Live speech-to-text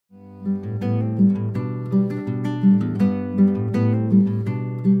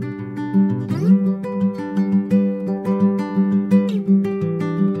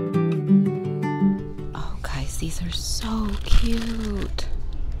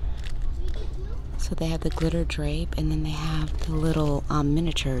So they have the glitter drape, and then they have the little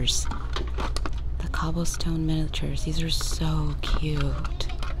miniatures. The cobblestone miniatures. These are so cute.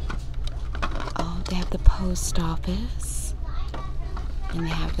 Oh, they have the post office. And they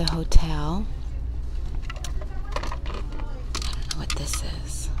have the hotel. I don't know what this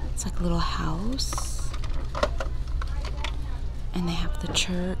is. It's like a little house. And they have the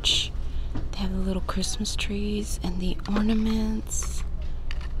church. They have the little Christmas trees and the ornaments.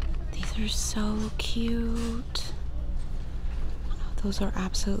 These are so cute. Oh, those are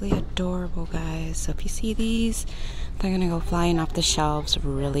absolutely adorable, guys. So if you see these, they're gonna go flying off the shelves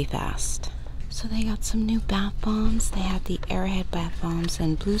really fast. So they got some new bath bombs. They have the Airhead bath bombs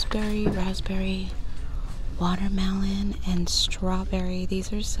in blueberry, raspberry, watermelon, and strawberry.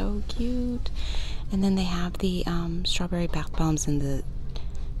 These are so cute. And then they have the strawberry bath bombs in the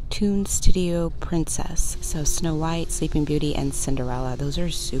Toon Studio Princess. So Snow White, Sleeping Beauty, and Cinderella. Those are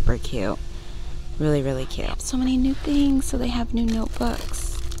super cute. Really, really cute. So many new things. So they have new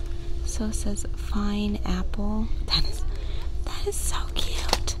notebooks. So it says Fine Apple. That is so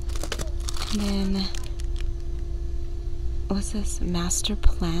cute. And then, what's this? Master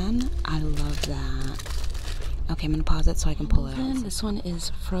Plan. I love that. Okay, I'm gonna pause it so I can pull it out. This one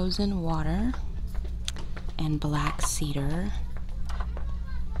is Frozen Water and Black Cedar.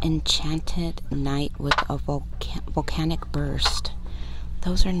 Enchanted Night with a Volcanic Burst.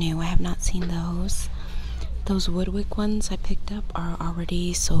 Those are new. I have not seen those. Those Woodwick ones I picked up are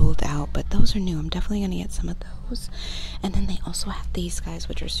already sold out, but those are new. I'm definitely going to get some of those. And then they also have these guys,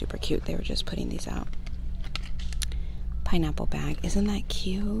 which are super cute. They were just putting these out. Pineapple bag. Isn't that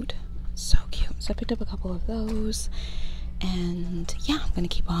cute? So cute. So I picked up a couple of those. And yeah, I'm going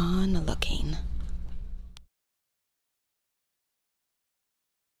to keep on looking.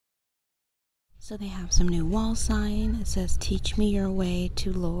 So they have some new wall sign. It says, "Teach me your way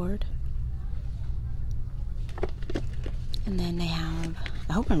to Lord." And then they have,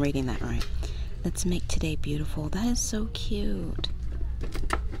 I hope I'm reading that right, "Let's make today beautiful." That is so cute.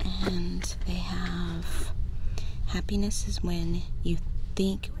 And they have, "Happiness is when you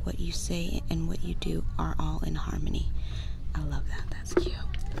think, what you say, and what you do are all in harmony." I love that. That's cute.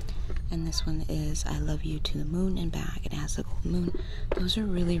 And this one is, "I love you to the moon and back." It has a gold moon. Those are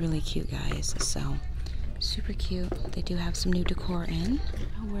really, really cute, guys. So, super cute. They do have some new decor in. I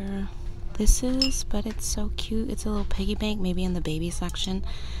don't know where this is, but it's so cute. It's a little piggy bank, maybe in the baby section.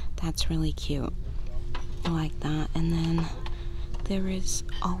 That's really cute. I like that. And then there is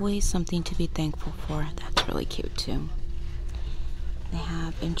always something to be thankful for. That's really cute, too. They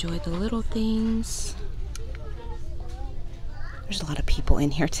have "Enjoy the Little Things." There's a lot of people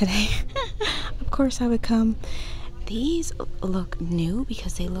in here today. Of course I would come. These look new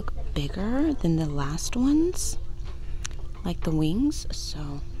because they look bigger than the last ones, like the wings.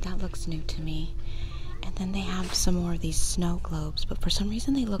 So that looks new to me. And then they have some more of these snow globes, but for some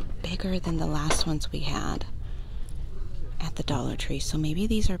reason they look bigger than the last ones we had at the Dollar Tree. So maybe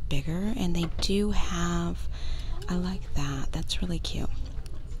these are bigger, and they do have, I like that. That's really cute.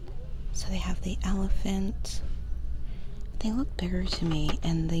 So they have the elephant. They look bigger to me,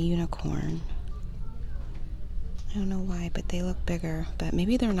 and the unicorn. I don't know why, but they look bigger. But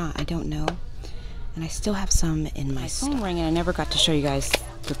maybe they're not. I don't know. And I still have some in my phone ring, and I never got to show you guys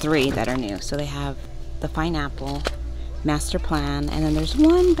the 3 that are new. So they have the Fine Apple, Master Plan, and then there's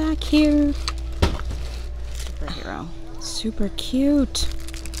one back here. Superhero. Super cute.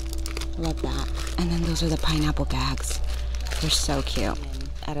 I love that. And then those are the pineapple bags. They're so cute.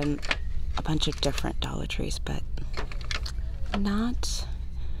 At a bunch of different Dollar Trees, but not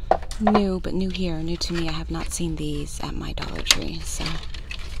new, but new here, new to me. I have not seen these at my Dollar Tree. So,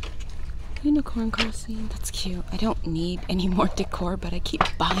 unicorn crossing, that's cute. I don't need any more decor, but I keep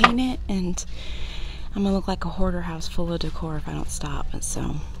buying it, and I'm gonna look like a hoarder house full of decor if I don't stop.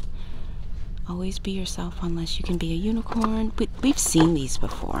 So, always be yourself unless you can be a unicorn. We've seen these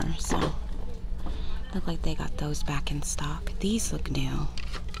before, so look like they got those back in stock. These look new.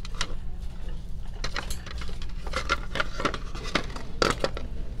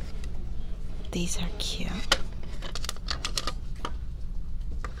 These are cute.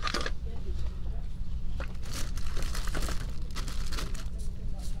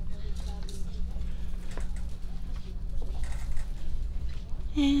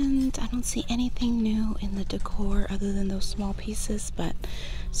 And I don't see anything new in the decor other than those small pieces, but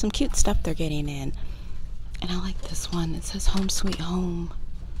some cute stuff they're getting in. And I like this one. It says "Home Sweet Home."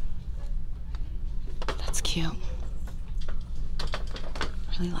 That's cute.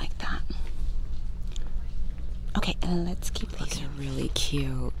 Really like that. Okay, let's keep looking. These are really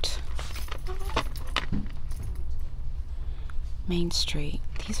cute. Main Street.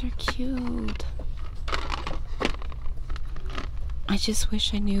 These are cute. I just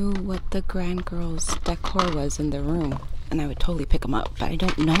wish I knew what the grand girl's decor was in the room, and I would totally pick them up, but I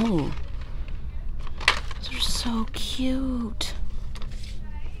don't know. Those are so cute.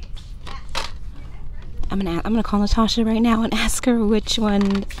 I'm gonna call Natasha right now and ask her which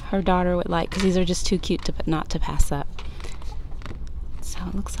one her daughter would like, because these are just too cute to not to pass up. So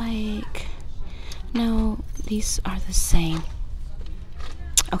it looks like, no, these are the same.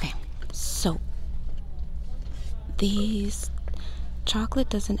 Okay, so these, chocolate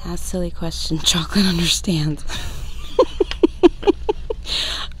doesn't ask silly questions, chocolate understands.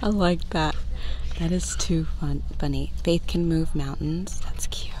 I like that. That is too funny. Faith can move mountains. That's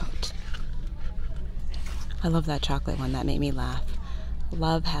cute. I love that chocolate one. That made me laugh.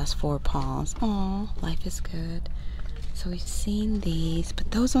 Love has 4 paws. Aw, life is good. So we've seen these,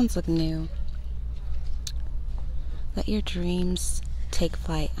 but those ones look new. Let your dreams take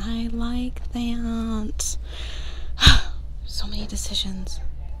flight. I like that. So many decisions.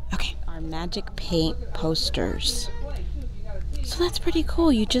 Okay, our magic paint posters. So that's pretty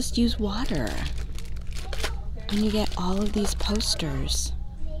cool. You just use water and you get all of these posters.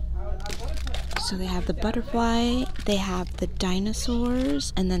 So they have the butterfly, they have the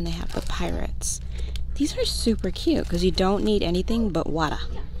dinosaurs, and then they have the pirates. These are super cute because you don't need anything but water.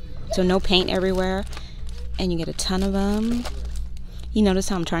 So no paint everywhere, and you get a ton of them. You notice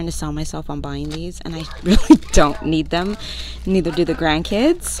how I'm trying to sell myself on buying these, and I really don't need them. Neither do the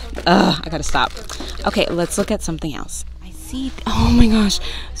grandkids. Ugh, I gotta stop. Okay, let's look at something else. I see, oh my gosh.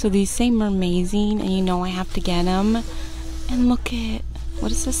 So these say Mermazine, and you know I have to get them. And look at, what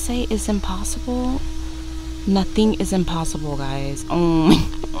does this say? Is impossible? Nothing is impossible, guys. Oh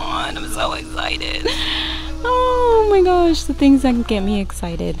my god, I'm so excited. Oh my gosh, the things that can get me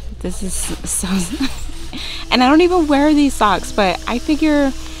excited. This is so... And I don't even wear these socks, but I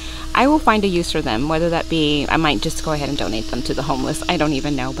figure I will find a use for them. Whether that be, I might just go ahead and donate them to the homeless. I don't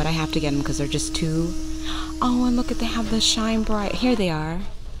even know, but I have to get them because they're just too... Oh, and look at, they have the Shine Bright. Here they are.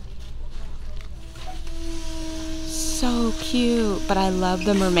 So cute, but I love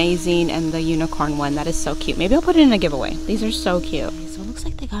the Mermazine and the unicorn one. That is so cute. Maybe I'll put it in a giveaway. These are so cute. Okay, so it looks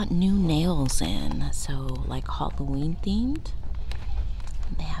like they got new nails in, so like Halloween themed.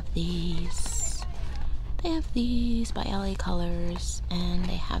 They have these. They have these by LA Colors, and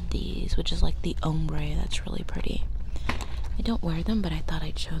they have these, which is like the ombre. That's really pretty. I don't wear them, but I thought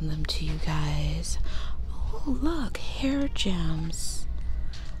I'd show them to you guys. Oh, look, hair gems.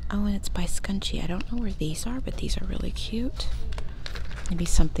 Oh, and it's by Scunchie. I don't know where these are, but these are really cute. Maybe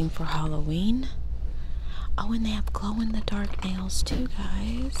something for Halloween. Oh, and they have glow-in-the-dark nails too,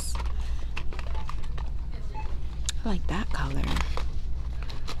 guys. I like that color.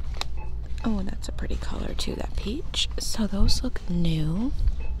 Oh, that's a pretty color too, that peach. So those look new.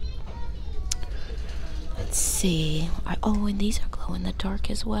 Let's see. Oh, and these are glow-in-the-dark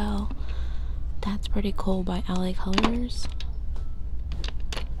as well. That's pretty cool by LA Colors.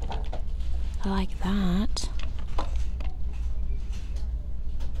 I like that.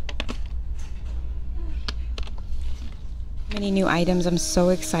 Many new items. I'm so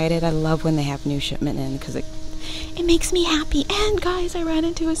excited. I love when they have new shipment in because it makes me happy. And guys, I ran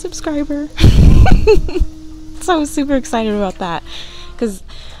into a subscriber. So I was super excited about that because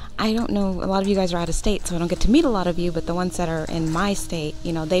I don't know, a lot of you guys are out of state, so I don't get to meet a lot of you, but the ones that are in my state,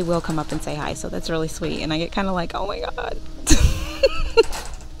 you know, they will come up and say hi, so that's really sweet. And I get kind of like, oh my god.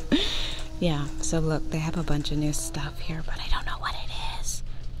 Yeah, so look, they have a bunch of new stuff here, but I don't know what it is.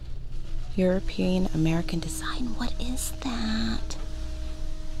 European American design. What is that?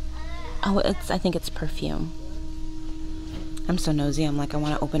 Oh, I think it's perfume. I'm so nosy. I'm like, I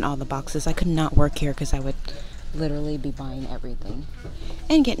want to open all the boxes. I could not work here because I would literally be buying everything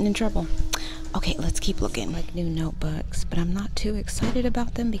and getting in trouble. Okay, let's keep looking. Like new notebooks, but I'm not too excited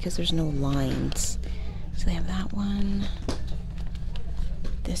about them because there's no lines. So they have that one.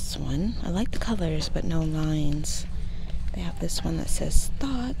 This one. I like the colors, but no lines. They have this one that says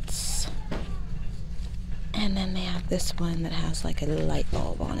thoughts. And then they have this one that has like a light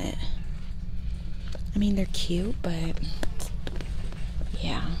bulb on it. I mean, they're cute, but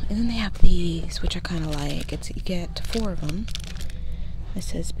yeah. And then they have these, which I kind of like. You get 4 of them. It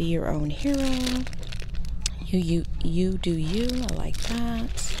says be your own hero. You do you. I like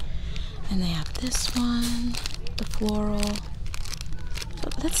that. And they have this one, the floral. So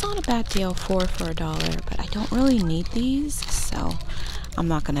that's not a bad deal, 4 for $1, but I don't really need these, so I'm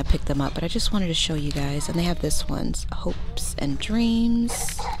not gonna pick them up. But I just wanted to show you guys. And they have this one's hopes and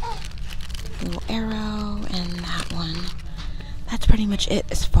dreams, little arrow, and that one. That's pretty much it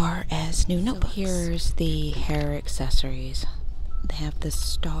as far as new notebooks. So here's the hair accessories. They have the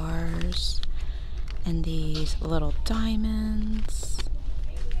stars, And these little diamonds.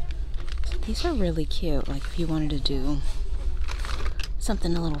 These are really cute, like if you wanted to do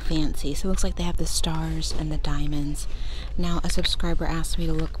something a little fancy. So it looks like they have the stars and the diamonds. Now a subscriber asked me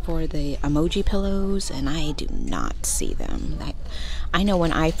to look for the emoji pillows, and I do not see them. I know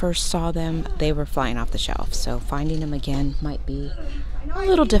when I first saw them, they were flying off the shelf, so finding them again might be a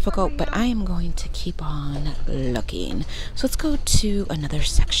little difficult, but I am going to keep on looking. So let's go to another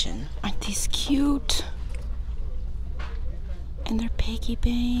section. Aren't these cute? And they're piggy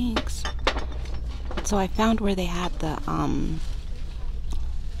banks. So I found where they had the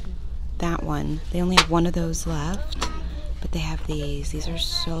that one. They only have one of those left, but they have these. These are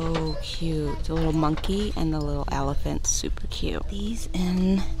so cute. The little monkey and the little elephant, super cute. These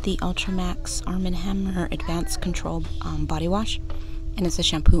in the Ultramax Arm & Hammer Advanced Control Body Wash, and it's a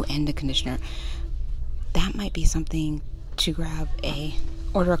shampoo and a conditioner. That might be something to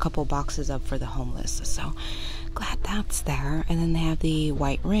order a couple boxes of for the homeless. So glad that's there. And then they have the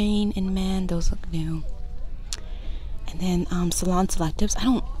White Rain in men. Those look new. And then Salon Selectives. I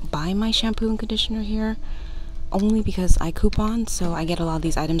don't buy my shampoo and conditioner here, only because I coupon, so I get a lot of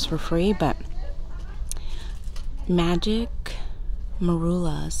these items for free. But Magic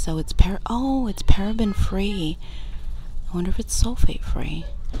Marula, so it's it's paraben free. I wonder if it's sulfate free.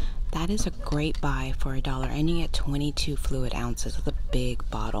 That is a great buy for $1, and you get 22 fluid ounces with a big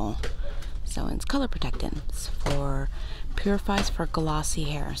bottle. So it's color protectants for purifies for glossy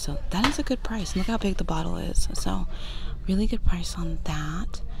hair. So that is a good price. Look how big the bottle is. So really good price on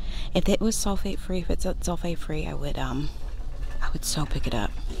that. If it was sulfate free, if it's sulfate free, I would so pick it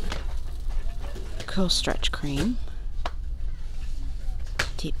up. Curl Stretch Cream,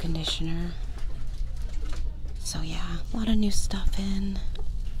 deep conditioner. So yeah, a lot of new stuff in.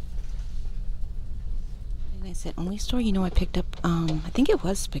 Like I said, only store I picked up, I think it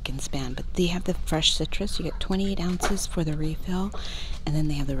was Spick and Span, but they have the fresh citrus. You get 28 ounces for the refill, and then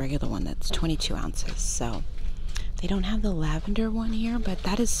they have the regular one that's 22 ounces. So they don't have the lavender one here, but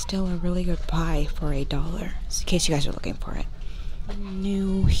that is still a really good buy for $1, in case you guys are looking for it.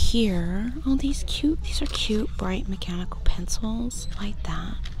 New here, oh, these are cute, bright mechanical pencils, like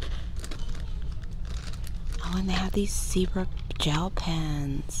that. Oh, and they have these zebra gel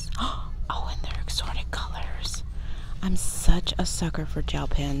pens. Oh, and they're exotic colors. I'm such a sucker for gel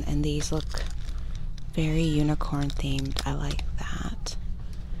pen, and these look very unicorn themed. I like that.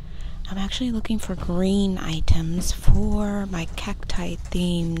 I'm actually looking for green items for my cacti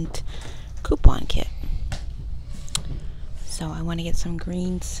themed coupon kit. So I want to get some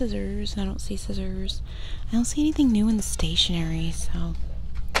green scissors. I don't see scissors. I don't see anything new in the stationery, so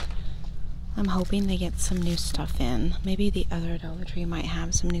I'm hoping they get some new stuff in. Maybe the other Dollar Tree might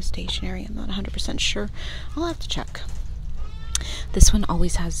have some new stationery. I'm not 100% sure. I'll have to check. This one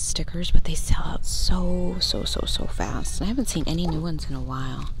always has stickers, but they sell out so fast. I haven't seen any new ones in a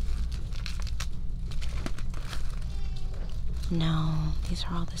while. No, these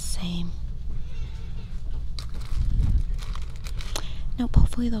are all the same. Nope,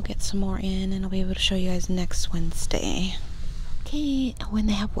 hopefully they'll get some more in, and I'll be able to show you guys next Wednesday. Okay, when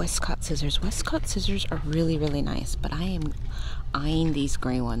they have Westcott scissors. Westcott scissors are really nice, but I am eyeing these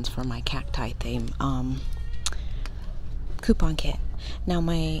gray ones for my cacti theme coupon kit. Now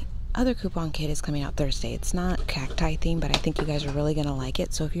my other coupon kit is coming out Thursday. It's not cacti themed, but I think you guys are really gonna like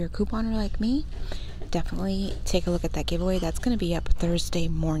it. So if you're a couponer like me, definitely take a look at that giveaway. That's going to be up Thursday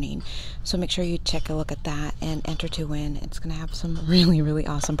morning, so make sure you take a look at that and enter to win. It's going to have some really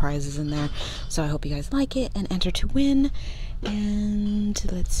awesome prizes in there, so I hope you guys like it and enter to win. And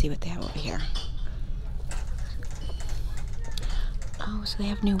let's see what they have over here. Oh, so they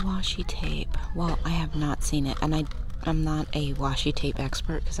have new washi tape. Well, I have not seen it, and I'm not a washi tape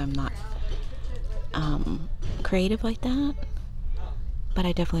expert because I'm not creative like that, but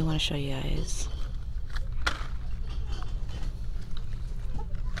I definitely want to show you guys.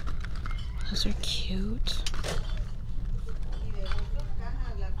 Those are cute.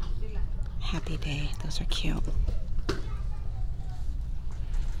 Happy Day. Those are cute.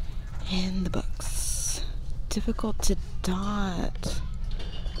 And the books. Difficult to Dot.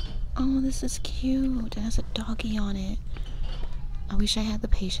 Oh, this is cute. It has a doggy on it. I wish I had the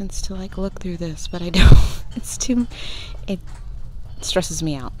patience to look through this, but I don't. It stresses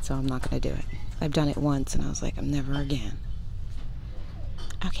me out, so I'm not gonna do it. I've done it once and I was like, I'm never again.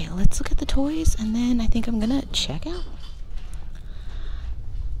 Okay, let's look at the toys, and then I think I'm gonna check out.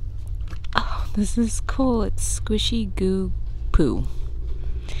 Oh, this is cool. It's Squishy Goo Poo.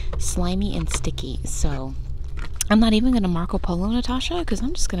 Slimy and sticky. So I'm not even going to Marco Polo Natasha, because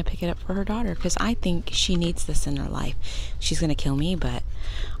I'm just going to pick it up for her daughter, because I think she needs this in her life. She's going to kill me, but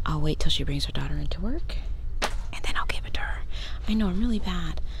I'll wait till she brings her daughter into work, and then I'll give it to her. I know, I'm really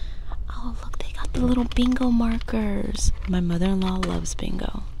bad. Oh, look, they got the little bingo markers. My mother-in-law loves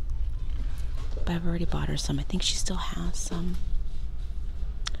bingo, but I've already bought her some. I think she still has some.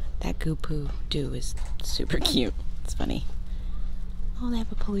 That Goopoo do is super cute. It's funny. Oh, they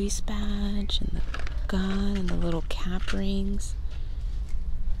have a police badge and the gun and the little cap rings.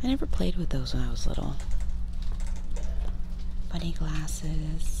 I never played with those when I was little. Bunny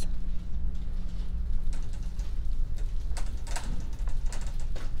glasses.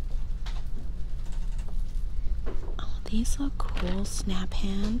 Oh, these look cool. Snap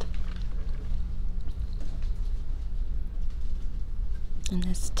hand. And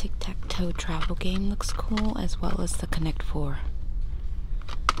this tic-tac-toe travel game looks cool, as well as the Connect 4.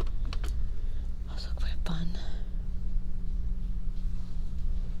 Those look very fun.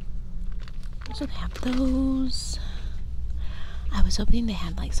 So they have those. I was hoping they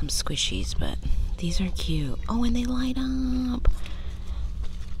had like some squishies, but these are cute. Oh, and they light up.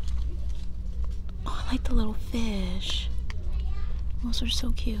 Oh, I like the little fish. Those are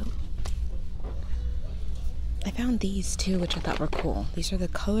so cute. I found these too, which I thought were cool. These are the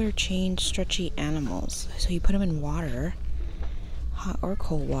color change stretchy animals. So you put them in water, hot or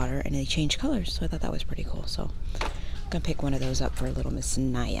cold water, and they change colors. So I thought that was pretty cool. So I'm gonna pick one of those up for little Miss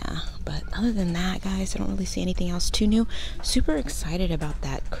Naya. But other than that, guys, I don't really see anything else too new. Super excited about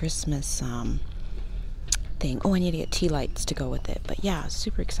that Christmas thing. Oh, I need to get tea lights to go with it. But yeah,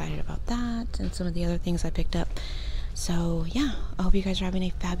 super excited about that and some of the other things I picked up. So yeah, I hope you guys are having a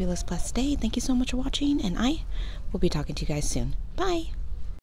fabulous, blessed day. Thank you so much for watching, and I will be talking to you guys soon. Bye!